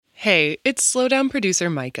Hey, it's Slowdown producer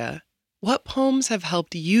Micah. What poems have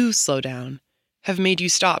helped you slow down, have made you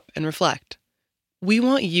stop and reflect? We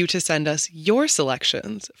want you to send us your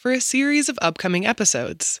selections for a series of upcoming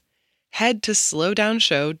episodes. Head to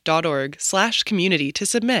slowdownshow.org/community to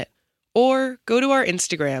submit, or go to our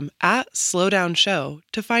Instagram @slowdownshow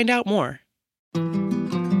to find out more.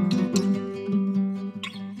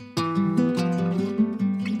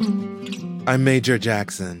 I'm Major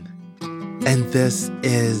Jackson, and this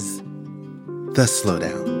is The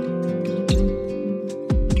Slowdown.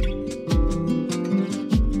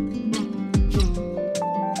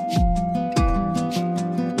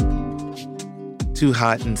 Too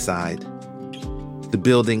hot inside. The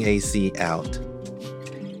building AC out.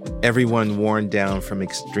 Everyone worn down from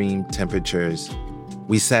extreme temperatures.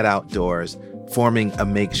 We sat outdoors, forming a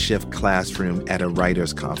makeshift classroom at a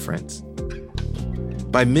writers' conference.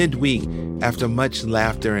 By midweek, after much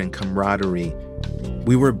laughter and camaraderie,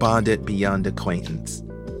 we were bonded beyond acquaintance,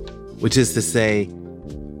 which is to say,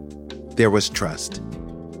 there was trust.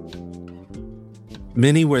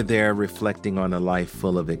 Many were there reflecting on a life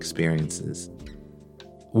full of experiences.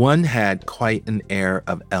 One had quite an air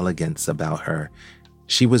of elegance about her.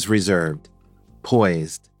 She was reserved,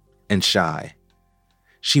 poised, and shy.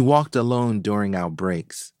 She walked alone during our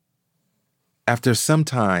breaks. After some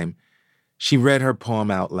time, she read her poem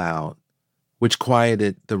out loud, which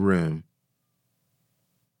quieted the room.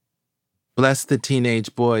 Bless the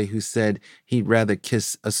teenage boy who said he'd rather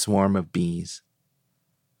kiss a swarm of bees.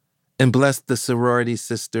 And bless the sorority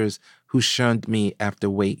sisters who shunned me after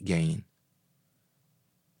weight gain.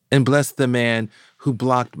 And bless the man who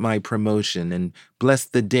blocked my promotion, and bless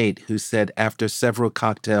the date who said after several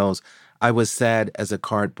cocktails, I was sad as a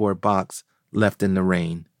cardboard box left in the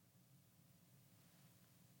rain.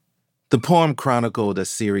 The poem chronicled a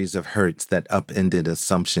series of hurts that upended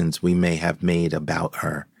assumptions we may have made about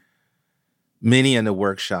her. Many in the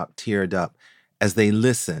workshop teared up as they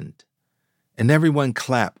listened, and everyone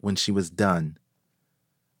clapped when she was done.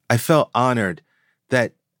 I felt honored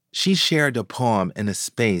that she shared a poem in a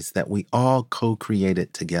space that we all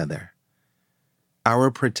co-created together.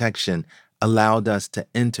 Our protection allowed us to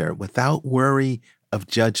enter, without worry of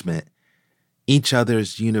judgment, each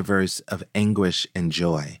other's universe of anguish and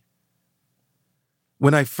joy.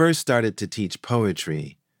 When I first started to teach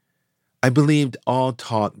poetry, I believed all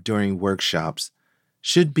talk during workshops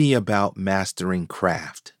should be about mastering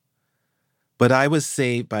craft. But I was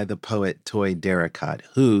saved by the poet Toy Derricott,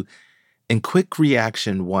 who, in quick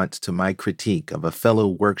reaction once to my critique of a fellow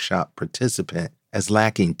workshop participant as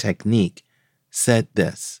lacking technique, said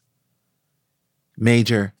this: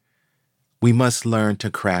 "Major, we must learn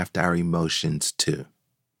to craft our emotions too."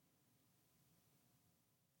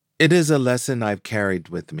 It is a lesson I've carried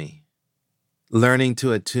with me. Learning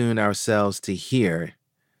to attune ourselves to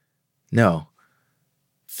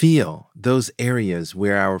feel those areas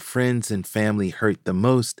where our friends and family hurt the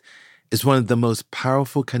most is one of the most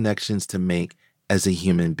powerful connections to make as a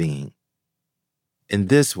human being. In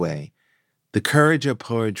this way, the courage of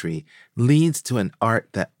poetry leads to an art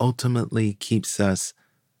that ultimately keeps us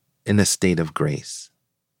in a state of grace.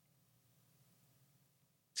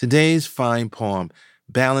 Today's fine poem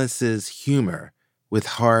balances humor with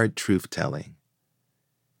hard truth-telling.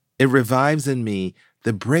 It revives in me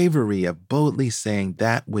the bravery of boldly saying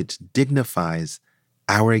that which dignifies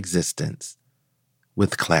our existence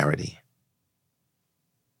with clarity.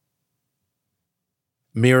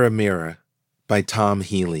 Mirror, Mirror by Tom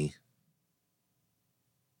Healy.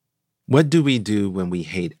 What do we do when we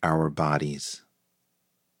hate our bodies?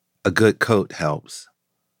 A good coat helps.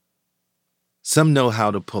 Some know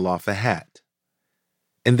how to pull off a hat.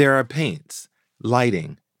 And there are paints,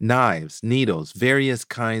 lighting, knives, needles, various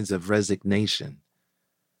kinds of resignation.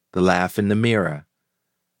 The laugh in the mirror,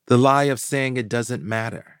 the lie of saying it doesn't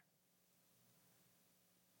matter.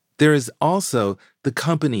 There is also the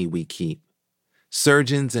company we keep,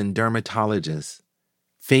 surgeons and dermatologists,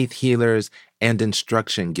 faith healers and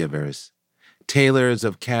instruction givers, tailors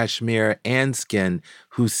of cashmere and skin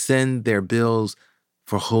who send their bills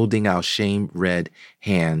for holding our shame-red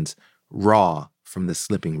hands raw from the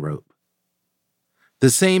slipping rope. The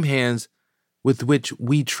same hands with which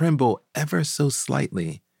we tremble ever so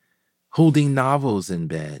slightly, holding novels in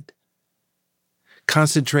bed.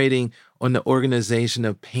 Concentrating on the organization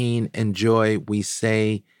of pain and joy we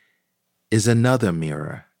say is another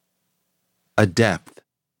mirror, a depth,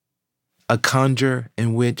 a conjure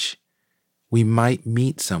in which we might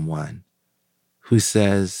meet someone who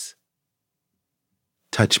says,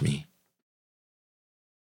 "Touch me."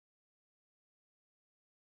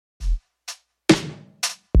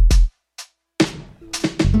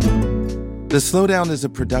 The Slowdown is a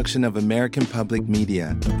production of American Public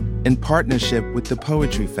Media in partnership with the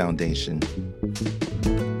Poetry Foundation.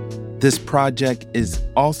 This project is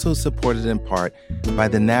also supported in part by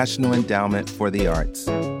the National Endowment for the Arts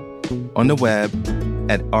on the web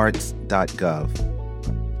at arts.gov.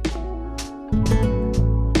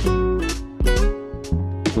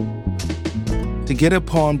 To get a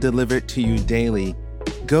poem delivered to you daily,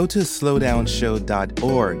 go to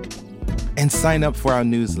slowdownshow.org and sign up for our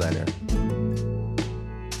newsletter.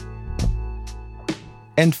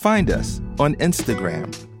 And find us on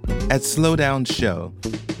Instagram at slowdownshow.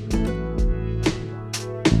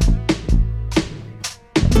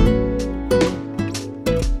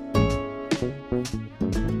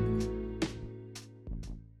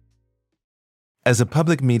 As a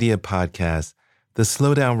public media podcast, The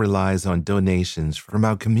Slowdown relies on donations from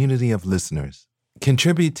our community of listeners.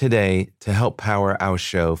 Contribute today to help power our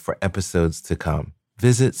show for episodes to come.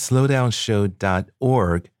 Visit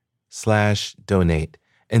slowdownshow.org/donate.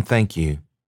 And thank you